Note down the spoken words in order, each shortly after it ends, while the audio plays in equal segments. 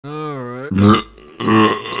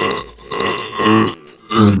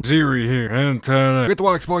Zeeree here, and tonight, get the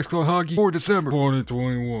Wax Boys Club hockey for December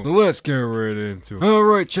 2021. So let's get right into it.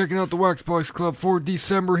 Alright, checking out the Wax Boys Club for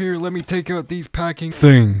December here. Let me take out these packing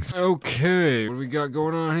things. Okay, what do we got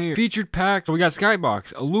going on here? Featured pack. So we got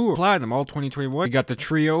Skybox, Allure, Platinum, all 2021. We got the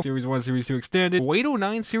Trio, Series 1, Series 2 Extended,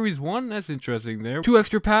 0809 Series 1, that's interesting there. 2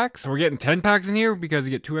 extra packs. So we're getting 10 packs in here because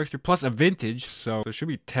you get 2 extra plus a vintage. So there should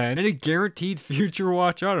be 10. And a guaranteed Future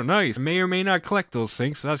Watch Auto. Nice. May or may not collect those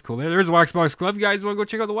things, so that's cool there. There's the Wax Boys Club. You guys want to go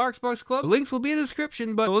check out the Wax Boys Club? The links will be in the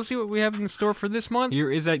description, but let's see what we have in store for this month.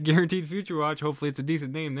 Here is that guaranteed Future Watch. Hopefully it's a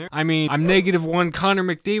decent name there. I mean, I'm -1 Connor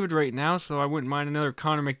McDavid right now, so I wouldn't mind another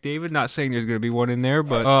Connor McDavid. Not saying there's going to be one in there,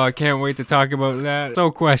 but I can't wait to talk about that. So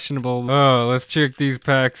questionable. Let's check these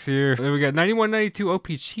packs here. We got 91-92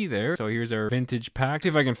 o-pee-chee there. So here's our vintage pack. See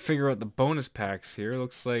if I can figure out the bonus packs here.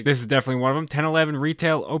 Looks like this is definitely one of them. 10-11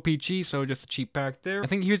 retail o-pee-chee, so just a cheap pack there. I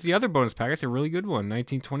think here's the other bonus pack. That's a really good one.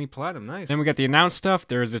 1920 Platinum. Nice. Then we got the announced stuff.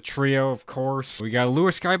 There's a Trio, of course. We got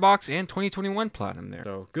Allure, Skybox, and 2021 Platinum there.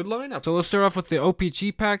 So good lineup. So let's start off with the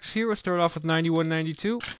o-pee-chee packs here. We'll start off with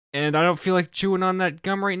 91-92. And I don't feel like chewing on that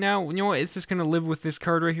gum right now. You know what? It's just going to live with this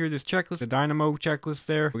card right here, this checklist, the Dynamo checklist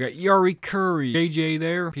there. We got Yari Curry, JJ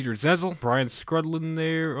there, Peter Zezel, Brian Scrudlin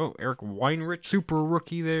there, Eric Weinrich, Super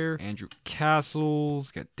Rookie there, Andrew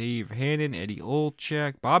Castles, got Dave Hannon, Eddie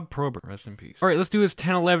Olczyk, Bob Probert, rest in peace. Alright, let's do this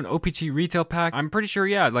 10-11 o-pee-chee retail pack. I'm pretty sure,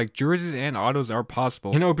 yeah, like jerseys and autos are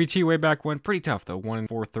possible. In o-pee-chee way back when, pretty tough though, 1 in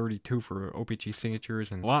 432 for o-pee-chee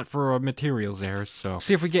signatures and a lot for materials there. So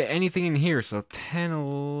see if we get anything in here. So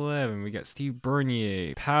 10-11. We got Steve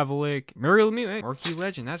Bernier, Pavlik, Mario Lemieux, Marquee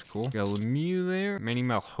Legend, that's cool. We got Lemieux there, Manny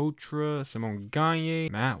Malhotra, Simone Gagne,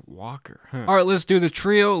 Matt Walker. Alright, let's do the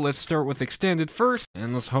Trio. Let's start with Extended first,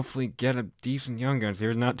 and let's hopefully get a decent Young Guns.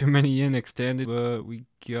 There's not too many in Extended, but we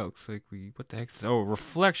got, looks like what the heck? Oh,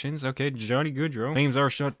 Reflections. Okay, Johnny Gaudreau. Names are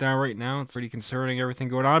shut down right now. It's pretty concerning, everything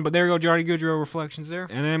going on, but there you go, Johnny Gaudreau Reflections there.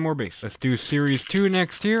 And then more base. Let's do Series 2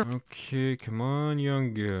 next here. Okay, come on,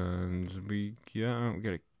 Young Guns. We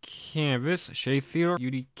got a Canvas, Shea Theodore,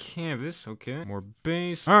 Beauty Canvas, okay, more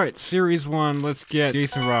base. Alright, Series 1, let's get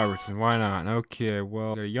Jason Robertson, why not? Okay,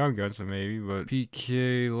 well, got a Young Gun, so maybe, but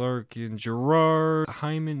PK, Larkin, Gerard,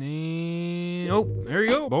 Hyman, and oh, there you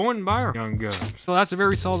go, Bowen Byram, Young Gun. So that's a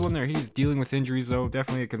very solid one there. He's dealing with injuries though,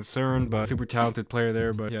 definitely a concern, but super talented player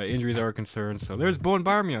there, but yeah, injuries are a concern. So there's Bowen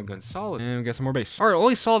Byram, Young Gun, solid. And we got some more base. Alright,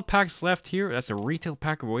 only solid packs left here. That's a retail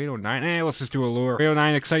pack of 0809. Let's just do Allure.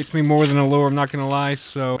 0809 excites me more than Allure, I'm not gonna lie,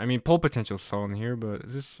 so I mean, pull potential solid in here, but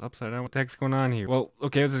is this upside down? What the heck's going on here? Well,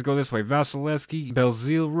 okay, let's just go this way. Vasilevsky,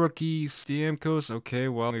 Belzile rookie, Stamkos. Okay,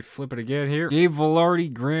 well, let me flip it again here. Gabe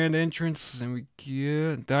Velarde, grand entrance, and we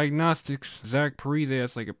get Diagnostics. Zach Parise,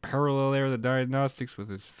 that's like a parallel there, the Diagnostics with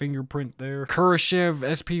his fingerprint there. Kurashev,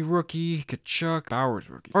 SP rookie, Kachuk, Bowers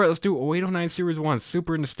rookie. Alright, let's do 0809 Series 1.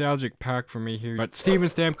 Super nostalgic pack for me here, but Steven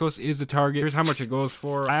Stamkos is the target. Here's how much it goes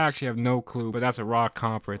for. I actually have no clue, but that's a raw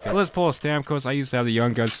comp right there. So let's pull a Stamkos. I used to have the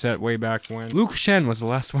Young Guns set way back when. Luke Shen was the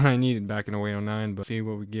last one I needed back in 0809, but see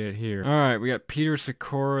what we get here. Alright, we got Peter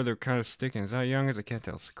Sikora. They're kind of sticking. Is that Young Guns? I can't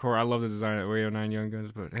tell. Sikora, I love the design of 0809 Young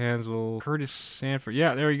Guns, but Hansel, Curtis Sanford.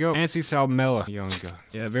 Yeah, there you go. Nancy Salmella Young Guns.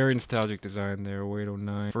 Yeah, very nostalgic design there,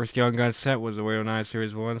 0809. First Young Guns set was the 0809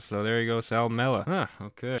 Series 1, so there you go, Salmella. Huh,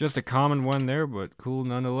 okay. Just a common one there, but cool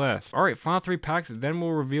nonetheless. Alright, final 3 packs, then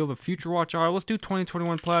we'll reveal the Future Watch. Alright, let's do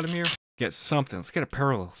 2021 Platinum here. Get something. Let's get a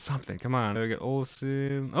parallel. Something. Come on. We got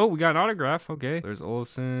Olsen. Oh, we got an autograph. Okay. There's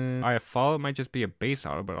Olsen. I follow. It might just be a base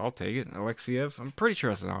auto, but I'll take it. Alexiev. I'm pretty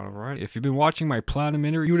sure it's an auto, right? If you've been watching my Platinum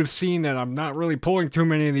interview, you would have seen that I'm not really pulling too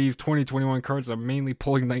many of these 2021 cards. I'm mainly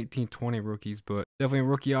pulling 1920 rookies, but definitely a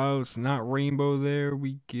rookie auto. It's not rainbow there.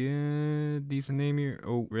 We get decent name here.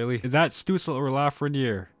 Oh, really? Is that Stützle or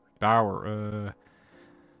Lafreniere? Bauer.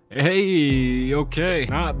 Hey, okay,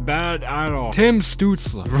 not bad at all. Tim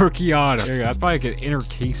Stützle, rookie auto. There you go. That's probably like an inner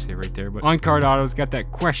case hit right there, but on-card auto's got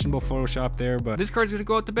that questionable Photoshop there, but this card's gonna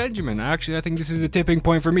go out to Benjamin. Actually, I think this is a tipping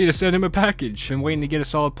point for me to send him a package. Been waiting to get a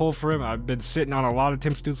solid pull for him. I've been sitting on a lot of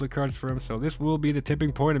Tim Stützle cards for him, so this will be the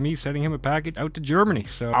tipping point of me sending him a package out to Germany.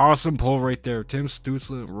 So awesome pull right there. Tim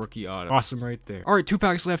Stützle, rookie auto. Awesome right there. All right, 2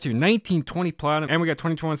 packs left here. 1920 Platinum, and we got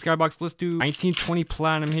 2021 Skybox. Let's do 1920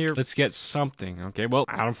 Platinum here. Let's get something. Okay, well,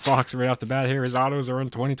 Adam Fox right off the bat here. His autos are in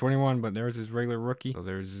 2021, but there's his regular rookie. So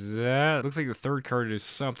there's that. Looks like the third card is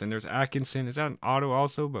something. There's Atkinson. Is that an auto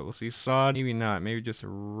also? But we'll see. Sod. Maybe not. Maybe just a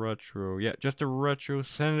retro. Yeah, just a retro.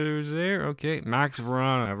 Senators there. Okay. Max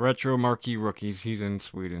Verona. Retro marquee rookies. He's in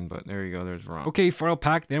Sweden, but there you go. There's Verona. Okay, final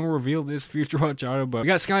pack. Then we'll reveal this Future Watch auto, but we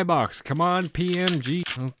got Skybox. Come on, PMG.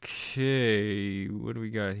 Okay. What do we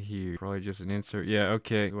got here? Probably just an insert. Yeah,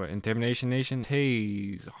 okay. What? Intimidation Nation?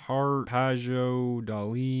 Taze. Hart. Pajot.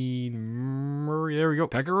 Darlene. Murray. There we go.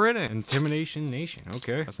 Pecorino. Intimidation Nation.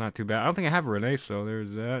 Okay. That's not too bad. I don't think I have Renee, so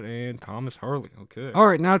there's that. And Thomas Harley. Okay.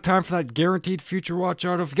 Alright, now time for that guaranteed Future Watch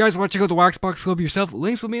auto. If you guys want to check out the Waxbox Club yourself,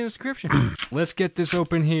 links will be in the description. Let's get this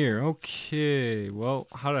open here. Okay. Well,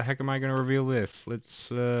 how the heck am I going to reveal this?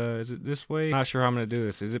 Let's, is it this way? Not sure how I'm going to do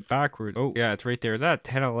this. Is it backward? Oh, yeah, it's right there. Is that a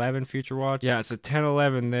 1011 Future Watch? Yeah, it's a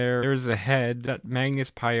 1011 there. There's the head. Is that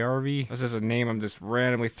Magnus Pyarvi? That's just a name I'm just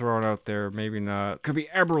randomly throwing out there. Maybe not. Could be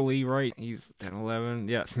Eberly, right? He's 1011.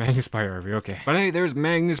 Yeah, it's Magnus Pyarvi. Okay. But hey, there's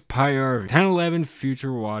Magnus Pyarvi. 1011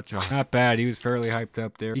 Future Watch. Oh, not bad. He was fairly hyped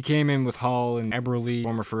up there. He came in with Hall and Eberly,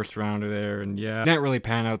 former first rounder there. And yeah, didn't really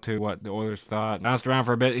pan out to what the Oilers thought. Bounced around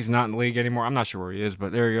for a bit. He's not in the league anymore. I'm not sure where he is,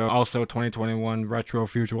 but there you go. Also, 2021 retro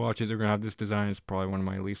Future Watches. They're going to have this design. It's probably one of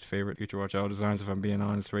my least favorite Future Watch auto designs, if I'm being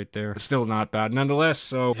honest, right there. It's still not bad nonetheless.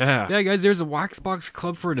 So yeah. Yeah, guys, there's a Waxbox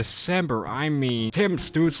Club for December. I mean, Tim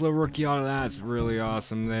Stutzla rookie auto. That's really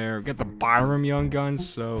awesome there. Get the Byram Young Guns.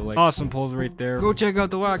 So, like, awesome pulls right there. Go check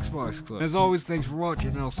out the Waxbox Club. As always, thanks for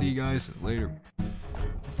watching, and I'll see you guys later.